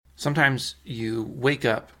Sometimes you wake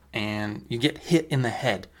up and you get hit in the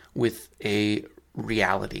head with a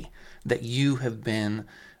reality that you have been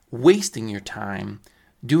wasting your time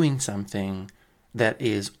doing something that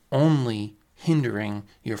is only hindering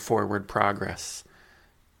your forward progress.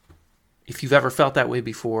 If you've ever felt that way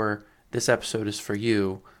before, this episode is for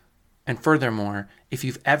you. And furthermore, if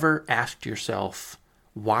you've ever asked yourself,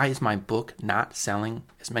 why is my book not selling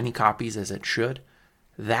as many copies as it should?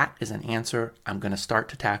 That is an answer I'm going to start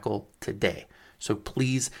to tackle today. So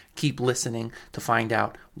please keep listening to find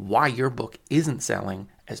out why your book isn't selling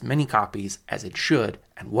as many copies as it should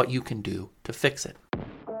and what you can do to fix it.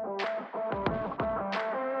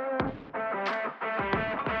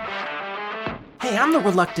 Hey, I'm the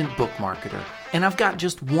Reluctant Book Marketer, and I've got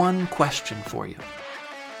just one question for you.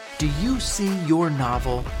 Do you see your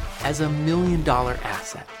novel as $1 million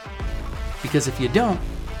asset? Because if you don't,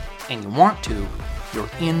 and you want to, you're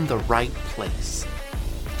in the right place.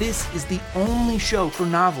 This is the only show for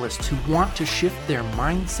novelists who want to shift their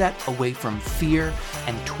mindset away from fear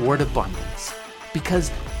and toward abundance. Because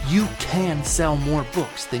you can sell more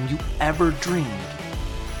books than you ever dreamed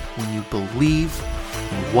when you believe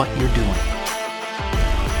in what you're doing.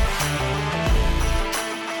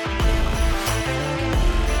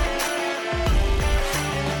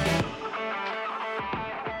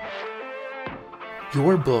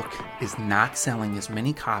 Your book is not selling as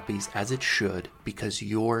many copies as it should because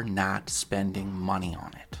you're not spending money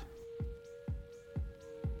on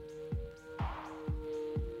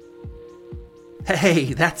it.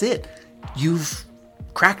 Hey, that's it. You've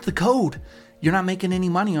cracked the code. You're not making any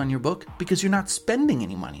money on your book because you're not spending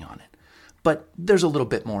any money on it. But there's a little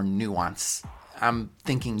bit more nuance. I'm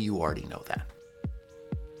thinking you already know that.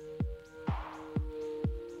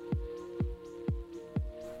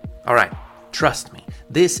 All right. Trust me,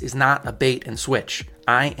 this is not a bait and switch.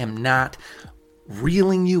 I am not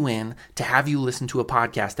reeling you in to have you listen to a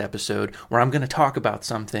podcast episode where I'm going to talk about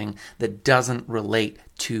something that doesn't relate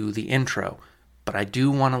to the intro. But I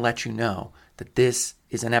do want to let you know that this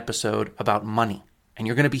is an episode about money. And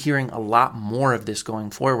you're going to be hearing a lot more of this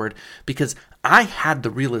going forward because I had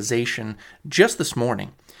the realization just this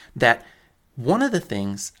morning that one of the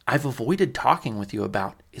things I've avoided talking with you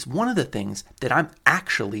about is one of the things that I'm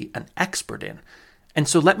actually an expert in. And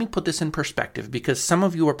so let me put this in perspective because some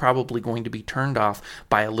of you are probably going to be turned off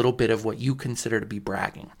by a little bit of what you consider to be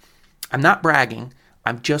bragging. I'm not bragging.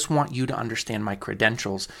 I just want you to understand my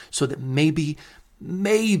credentials so that maybe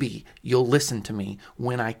you'll listen to me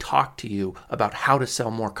when I talk to you about how to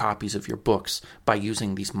sell more copies of your books by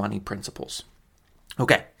using these money principles.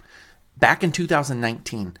 Okay. Back in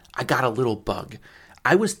 2019, I got a little bug.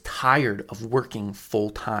 I was tired of working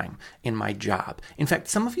full-time in my job. In fact,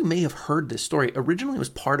 some of you may have heard this story. Originally, it was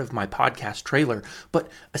part of my podcast trailer,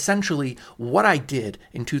 but essentially what I did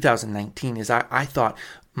in 2019 is I thought,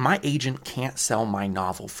 my agent can't sell my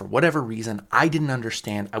novel for whatever reason I didn't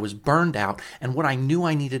understand. I was burned out, and what I knew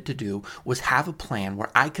I needed to do was have a plan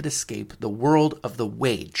where I could escape the world of the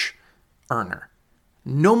wage earner.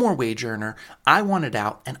 No more wage earner. I wanted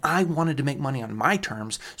out, and I wanted to make money on my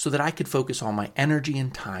terms so that I could focus all my energy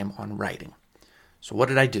and time on writing. So what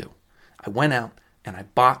did I do? I went out and I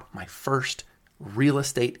bought my first real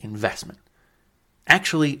estate investment.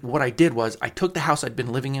 Actually, what I did was I took the house I'd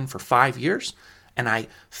been living in for 5 years and I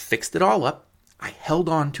fixed it all up. I held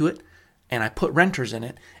on to it and I put renters in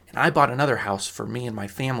it, and I bought another house for me and my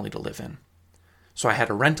family to live in. So I had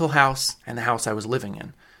a rental house and the house I was living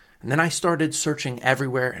in. And then I started searching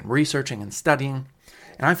everywhere and researching and studying.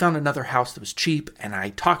 And I found another house that was cheap. And I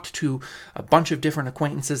talked to a bunch of different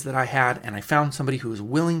acquaintances that I had. And I found somebody who was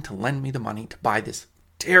willing to lend me the money to buy this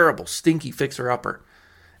terrible, stinky fixer-upper.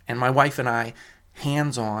 And my wife and I,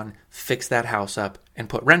 hands-on, fixed that house up and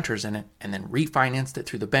put renters in it. And then refinanced it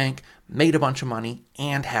through the bank, made a bunch of money,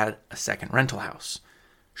 and had a second rental house.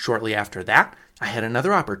 Shortly after that, I had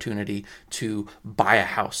another opportunity to buy a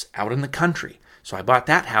house out in the country. So I bought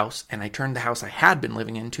that house and I turned the house I had been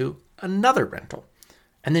living into another rental.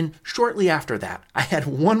 And then shortly after that, I had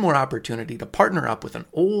one more opportunity to partner up with an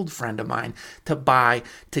old friend of mine to buy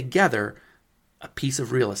together a piece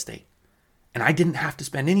of real estate. And I didn't have to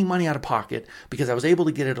spend any money out of pocket because I was able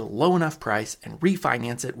to get it at a low enough price and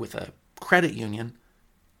refinance it with a credit union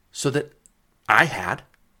so that I had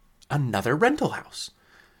another rental house.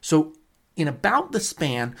 So in about the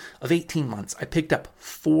span of 18 months, I picked up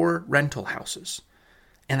 4 rental houses.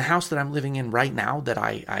 And the house that I'm living in right now that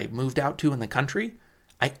I moved out to in the country,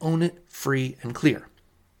 I own it free and clear.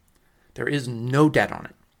 There is no debt on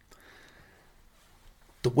it.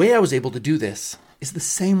 The way I was able to do this is the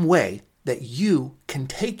same way that you can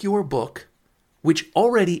take your book, which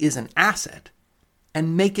already is an asset,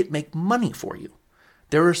 and make it make money for you.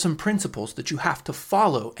 There are some principles that you have to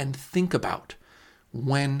follow and think about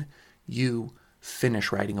when you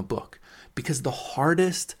finish writing a book. Because the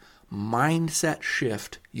hardest mindset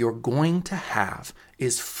shift you're going to have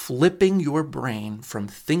is flipping your brain from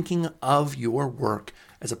thinking of your work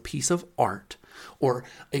as a piece of art or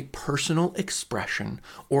a personal expression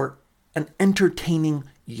or an entertaining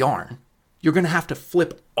yarn. You're going to have to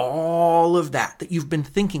flip all of that you've been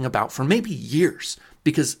thinking about for maybe years.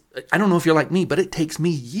 Because I don't know if you're like me, but it takes me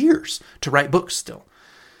years to write books still.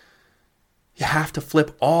 You have to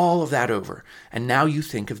flip all of that over. And now you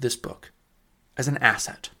think of this book as an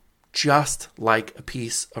asset, just like a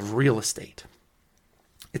piece of real estate.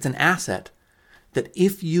 It's an asset that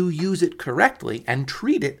if you use it correctly and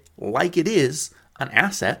treat it like it is an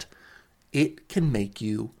asset, it can make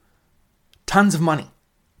you tons of money.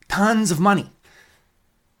 Tons of money.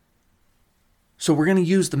 So we're going to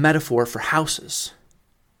use the metaphor for houses,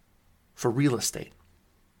 for real estate.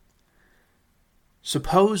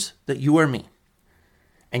 Suppose that you are me,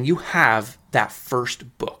 and you have that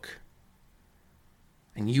first book,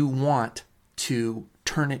 and you want to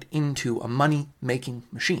turn it into a money-making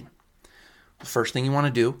machine. The first thing you want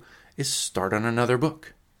to do is start on another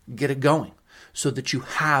book. Get it going so that you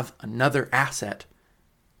have another asset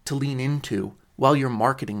to lean into while you're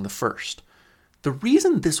marketing the first. The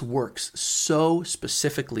reason this works so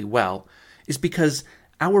specifically well is because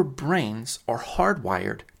our brains are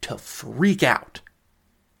hardwired to freak out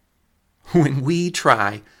when we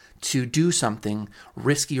try to do something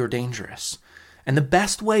risky or dangerous. And the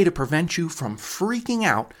best way to prevent you from freaking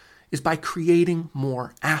out is by creating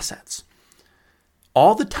more assets.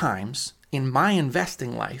 All the times in my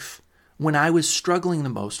investing life when I was struggling the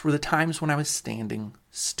most were the times when I was standing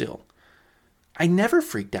still. I never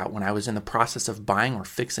freaked out when I was in the process of buying or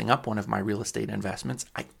fixing up one of my real estate investments.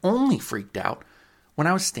 I only freaked out when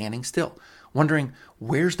I was standing still, wondering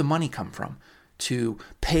where's the money come from to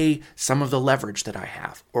pay some of the leverage that I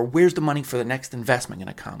have, or where's the money for the next investment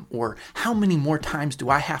going to come, or how many more times do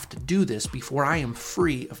I have to do this before I am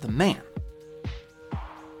free of the man?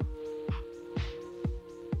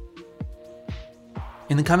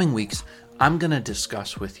 In the coming weeks, I'm going to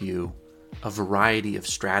discuss with you a variety of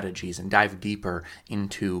strategies and dive deeper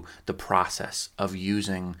into the process of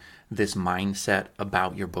using this mindset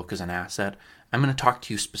about your book as an asset. I'm going to talk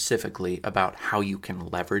to you specifically about how you can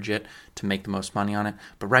leverage it to make the most money on it.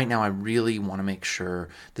 But right now, I really want to make sure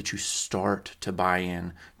that you start to buy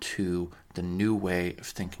in to the new way of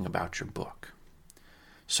thinking about your book.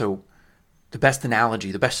 So the best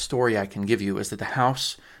analogy, the best story I can give you is that the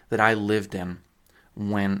house that I lived in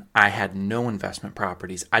when I had no investment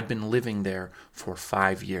properties, I'd been living there for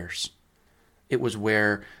 5 years. It was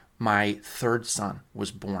where my third son was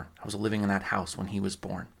born. I was living in that house when he was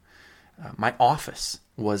born. My office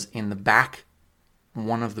was in the back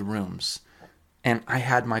one of the rooms, and I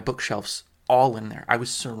had my bookshelves all in there. I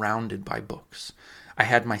was surrounded by books. I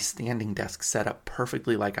had my standing desk set up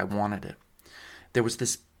perfectly like I wanted it. There was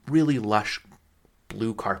this really lush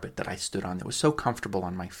blue carpet that I stood on that was so comfortable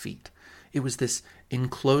on my feet. It was this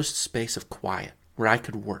enclosed space of quiet where I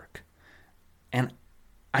could work. And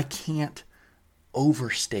I can't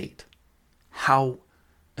overstate how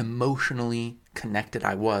emotionally connected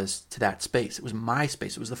I was to that space. It was my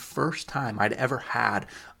space. It was the first time I'd ever had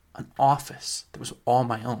an office that was all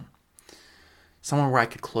my own. Somewhere where I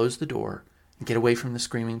could close the door and get away from the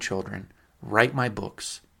screaming children, write my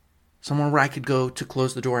books. Somewhere where I could go to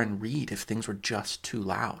close the door and read if things were just too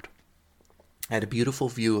loud. I had a beautiful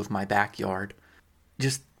view of my backyard.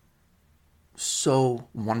 Just so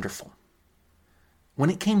wonderful. When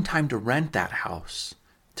it came time to rent that house,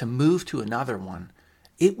 to move to another one,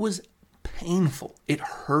 it was painful. It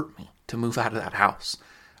hurt me to move out of that house.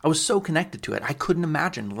 I was so connected to it. I couldn't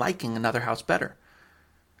imagine liking another house better.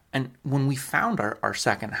 And when we found our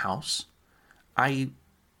second house, I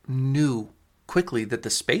knew quickly that the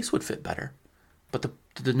space would fit better. But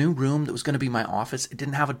the new room that was going to be my office, it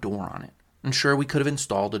didn't have a door on it. And sure, we could have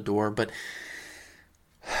installed a door, but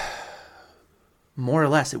more or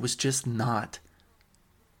less, it was just not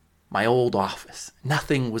my old office.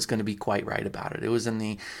 Nothing was going to be quite right about it. It was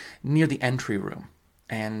near the entry room,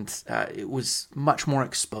 and it was much more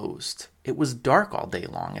exposed. It was dark all day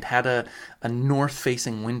long. It had a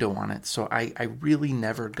north-facing window on it, so I really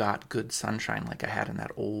never got good sunshine like I had in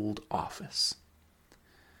that old office.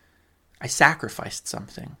 I sacrificed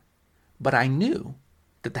something, but I knew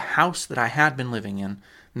that the house that I had been living in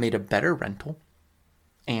made a better rental,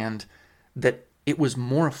 and that it was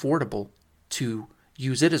more affordable to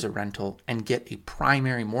use it as a rental and get a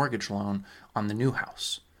primary mortgage loan on the new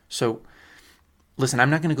house. So Listen, I'm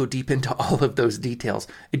not going to go deep into all of those details.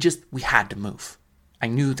 We had to move. I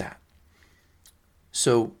knew that.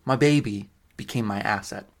 So my baby became my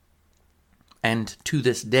asset. And to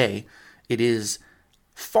this day, it is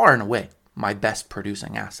far and away my best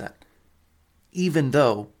producing asset. Even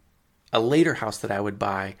though a later house that I would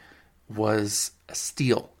buy was a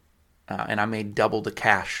steal, and I made double the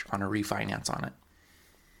cash on a refinance on it.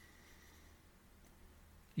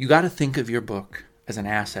 You got to think of your book as an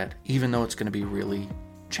asset, even though it's going to be really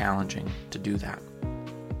challenging to do that.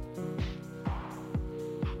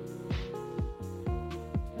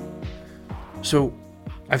 So,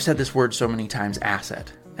 I've said this word so many times,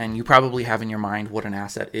 asset, and you probably have in your mind what an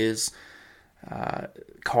asset is.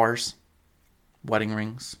 Cars, wedding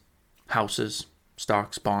rings, houses,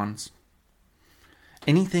 stocks, bonds.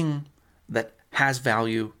 Anything that has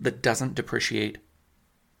value that doesn't depreciate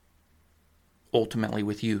ultimately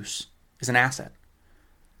with use is an asset.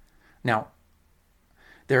 Now,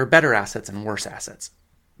 there are better assets and worse assets.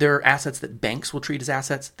 There are assets that banks will treat as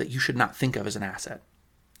assets that you should not think of as an asset.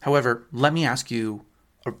 However, let me ask you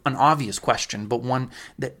an obvious question, but one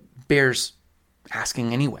that bears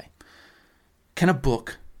asking anyway. Can a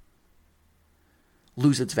book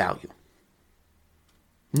lose its value?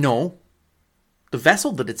 No. The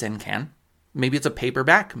vessel that it's in can. Maybe it's a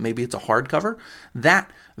paperback, maybe it's a hardcover.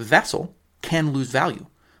 That vessel can lose value.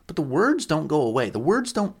 But the words don't go away. The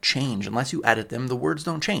words don't change unless you edit them. The words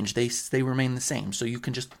don't change. They remain the same. So you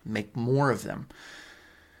can just make more of them.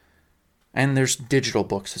 And there's digital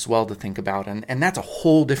books as well to think about. And that's a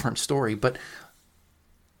whole different story. But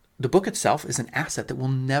the book itself is an asset that will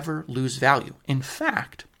never lose value. In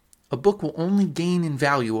fact, a book will only gain in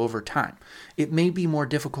value over time. It may be more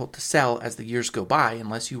difficult to sell as the years go by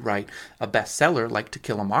unless you write a bestseller like To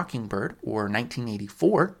Kill a Mockingbird or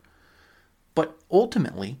 1984. But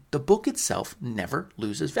ultimately, the book itself never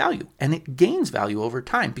loses value, and it gains value over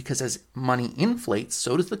time because as money inflates,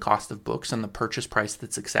 so does the cost of books and the purchase price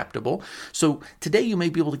that's acceptable. So today you may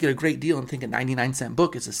be able to get a great deal and think a 99-cent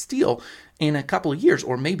book is a steal. In a couple of years,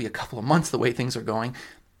 or maybe a couple of months, the way things are going,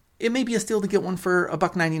 it may be a steal to get one for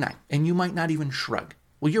 $1.99, and you might not even shrug.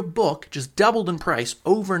 Well, your book just doubled in price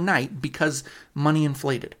overnight because money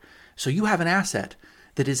inflated. So you have an asset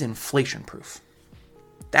that is inflation-proof.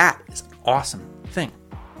 That is an awesome thing.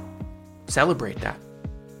 Celebrate that.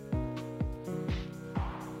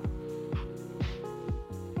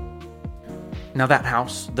 Now that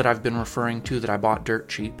house that I've been referring to that I bought dirt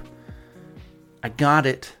cheap, I got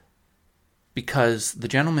it because the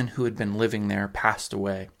gentleman who had been living there passed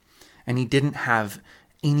away, and he didn't have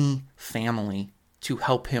any family to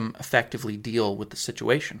help him effectively deal with the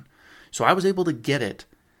situation. So I was able to get it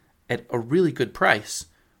at a really good price.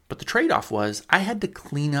 But the trade-off was I had to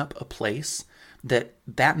clean up a place that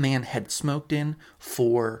man had smoked in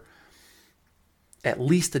for at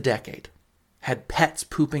least a decade. Had pets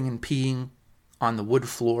pooping and peeing on the wood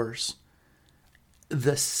floors.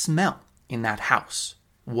 The smell in that house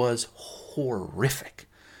was horrific.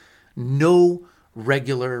 No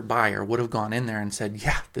regular buyer would have gone in there and said,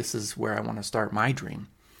 yeah, this is where I want to start my dream.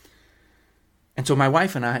 And so my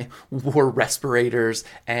wife and I wore respirators,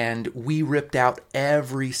 and we ripped out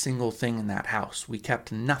every single thing in that house. We kept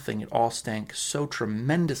nothing. It all stank so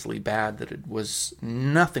tremendously bad that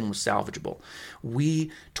nothing was salvageable.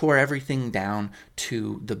 We tore everything down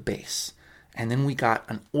to the base. And then we got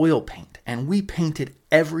an oil paint, and we painted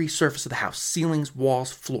every surface of the house, ceilings,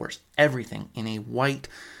 walls, floors, everything in a white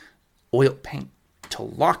oil paint to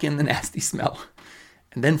lock in the nasty smell.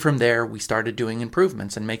 And then from there, we started doing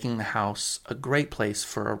improvements and making the house a great place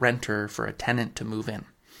for a renter, for a tenant to move in.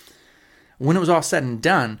 When it was all said and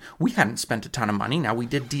done, we hadn't spent a ton of money. Now, we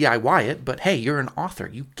did DIY it, but hey, you're an author.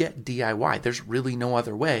 You get DIY. There's really no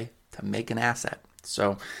other way to make an asset.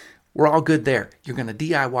 So we're all good there. You're going to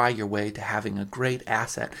DIY your way to having a great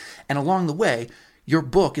asset. And along the way, your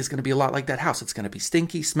book is going to be a lot like that house. It's going to be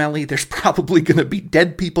stinky, smelly. There's probably going to be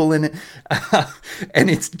dead people in it. And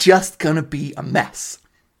it's just going to be a mess.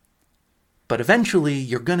 But eventually,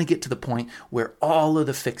 you're going to get to the point where all of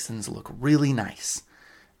the fixins look really nice.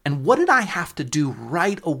 And what did I have to do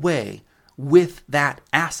right away with that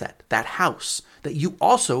asset, that house, that you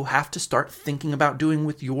also have to start thinking about doing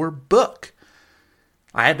with your book?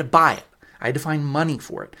 I had to buy it. I had to find money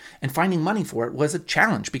for it. And finding money for it was a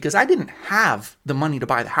challenge because I didn't have the money to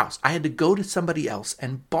buy the house. I had to go to somebody else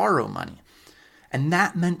and borrow money. And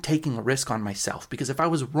that meant taking a risk on myself because if I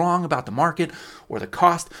was wrong about the market or the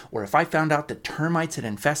cost, or if I found out that termites had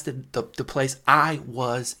infested the place, I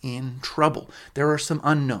was in trouble. There are some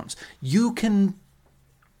unknowns. You can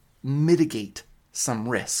mitigate some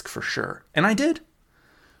risk for sure. And I did.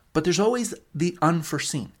 But there's always the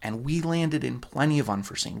unforeseen, and we landed in plenty of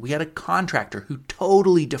unforeseen. We had a contractor who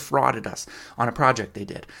totally defrauded us on a project they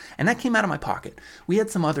did, and that came out of my pocket. We had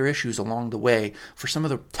some other issues along the way for some of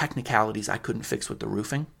the technicalities I couldn't fix with the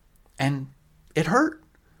roofing, and it hurt.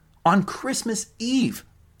 On Christmas Eve,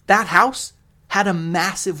 that house had a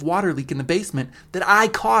massive water leak in the basement that I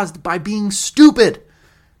caused by being stupid.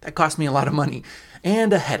 That cost me a lot of money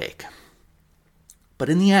and a headache. But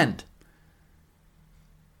in the end,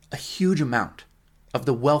 a huge amount of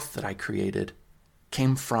the wealth that I created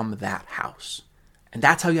came from that house. And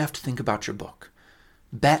that's how you have to think about your book.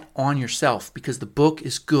 Bet on yourself, because the book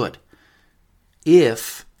is good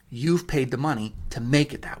if you've paid the money to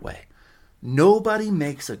make it that way. Nobody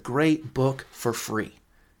makes a great book for free.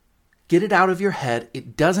 Get it out of your head.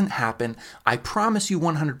 It doesn't happen. I promise you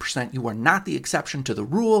 100% you are not the exception to the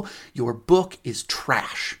rule. Your book is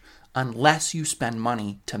trash unless you spend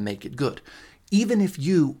money to make it good. Even if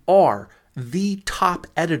you are the top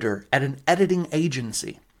editor at an editing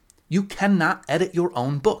agency, you cannot edit your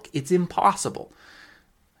own book. It's impossible.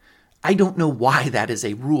 I don't know why that is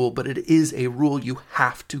a rule, but it is a rule. You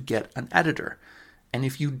have to get an editor. And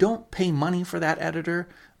if you don't pay money for that editor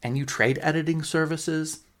and you trade editing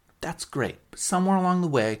services, that's great. But somewhere along the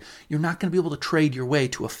way, you're not going to be able to trade your way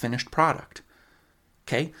to a finished product.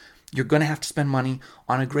 Okay? You're going to have to spend money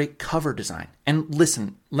on a great cover design. And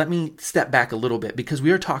listen, let me step back a little bit because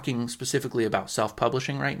we are talking specifically about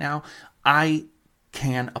self-publishing right now. I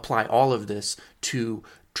can apply all of this to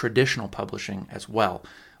traditional publishing as well.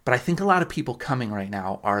 But I think a lot of people coming right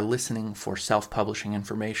now are listening for self-publishing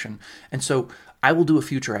information. And so I will do a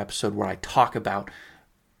future episode where I talk about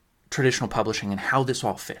traditional publishing and how this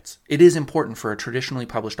all fits. It is important for a traditionally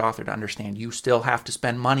published author to understand you still have to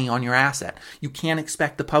spend money on your asset. You can't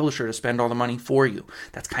expect the publisher to spend all the money for you.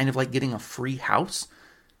 That's kind of like getting a free house.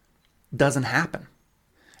 Doesn't happen.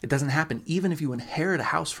 It doesn't happen. Even if you inherit a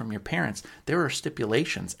house from your parents, there are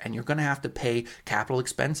stipulations, and you're going to have to pay capital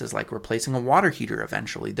expenses like replacing a water heater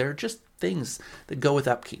eventually. There are just things that go with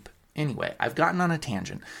upkeep. Anyway, I've gotten on a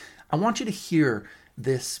tangent. I want you to hear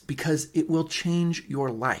this because it will change your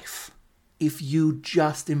life if you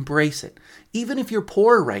just embrace it. Even if you're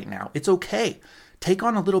poor right now, it's okay. Take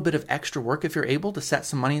on a little bit of extra work if you're able to set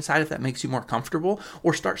some money aside if that makes you more comfortable,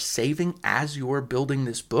 or start saving as you're building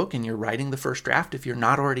this book and you're writing the first draft if you're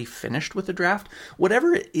not already finished with the draft.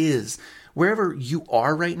 Whatever it is, wherever you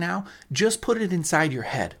are right now, just put it inside your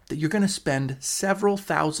head that you're going to spend several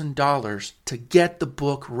 $1,000s to get the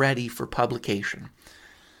book ready for publication.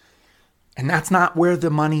 And that's not where the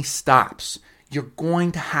money stops. You're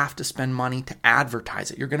going to have to spend money to advertise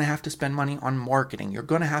it. You're going to have to spend money on marketing. You're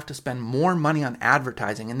going to have to spend more money on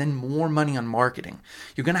advertising and then more money on marketing.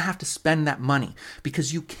 You're going to have to spend that money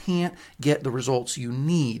because you can't get the results you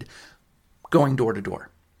need going door to door.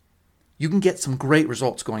 You can get some great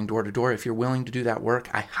results going door to door if you're willing to do that work.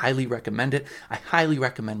 I highly recommend it. I highly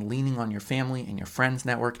recommend leaning on your family and your friends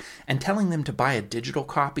network and telling them to buy a digital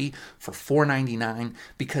copy for $4.99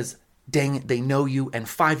 because dang it, they know you, and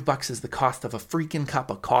 $5 is the cost of a freaking cup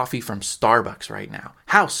of coffee from Starbucks right now.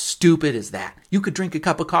 How stupid is that? You could drink a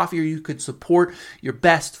cup of coffee, or you could support your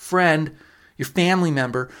best friend, your family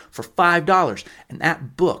member, for $5, and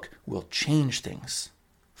that book will change things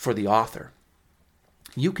for the author.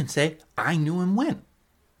 You can say, I knew him when,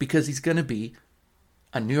 because he's going to be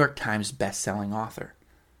a New York Times best-selling author.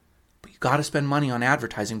 But you got to spend money on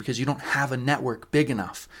advertising because you don't have a network big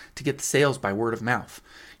enough to get the sales by word of mouth.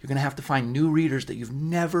 You're going to have to find new readers that you've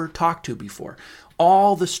never talked to before.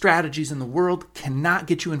 All the strategies in the world cannot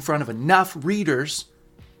get you in front of enough readers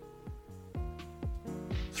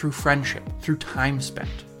through friendship, through time spent.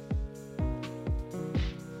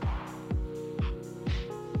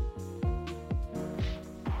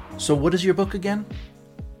 So what is your book again?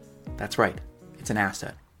 That's right. It's an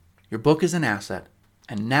asset. Your book is an asset.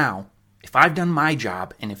 And now, if I've done my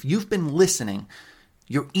job, and if you've been listening,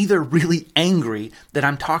 you're either really angry that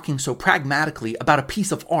I'm talking so pragmatically about a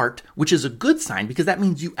piece of art, which is a good sign because that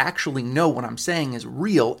means you actually know what I'm saying is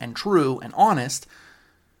real and true and honest,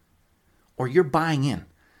 or you're buying in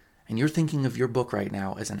and you're thinking of your book right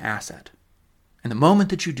now as an asset. And the moment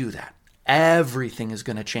that you do that, everything is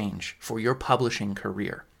going to change for your publishing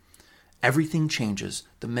career. Everything changes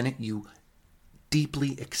the minute you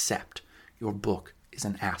deeply accept your book is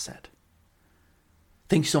an asset.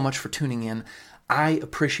 Thank you so much for tuning in. I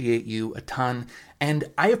appreciate you a ton, and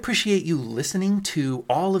I appreciate you listening to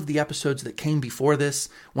all of the episodes that came before this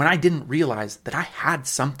when I didn't realize that I had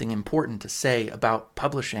something important to say about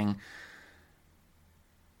publishing.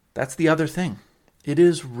 That's the other thing. It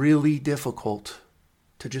is really difficult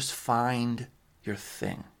to just find your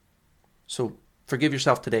thing. So Forgive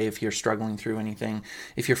yourself today if you're struggling through anything,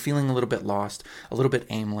 if you're feeling a little bit lost, a little bit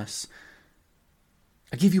aimless.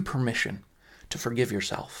 I give you permission to forgive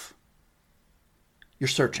yourself. You're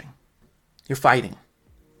searching. You're fighting.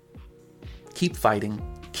 Keep fighting.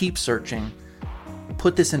 Keep searching.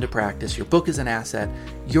 Put this into practice. Your book is an asset.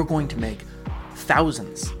 You're going to make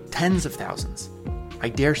thousands, tens of thousands, I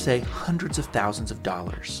dare say hundreds of thousands of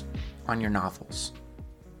dollars on your novels.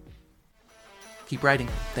 Keep writing.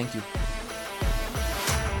 Thank you.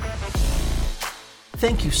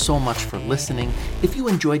 Thank you so much for listening. If you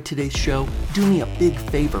enjoyed today's show, do me a big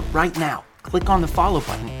favor right now. Click on the follow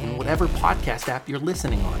button in whatever podcast app you're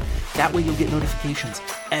listening on. That way you'll get notifications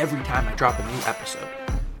every time I drop a new episode.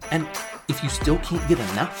 And if you still can't get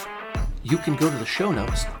enough, you can go to the show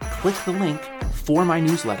notes, click the link for my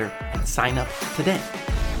newsletter, and sign up today.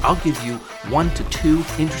 I'll give you 1 to 2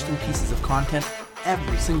 interesting pieces of content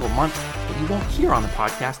every single month that you won't hear on the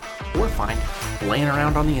podcast or find laying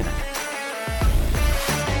around on the internet.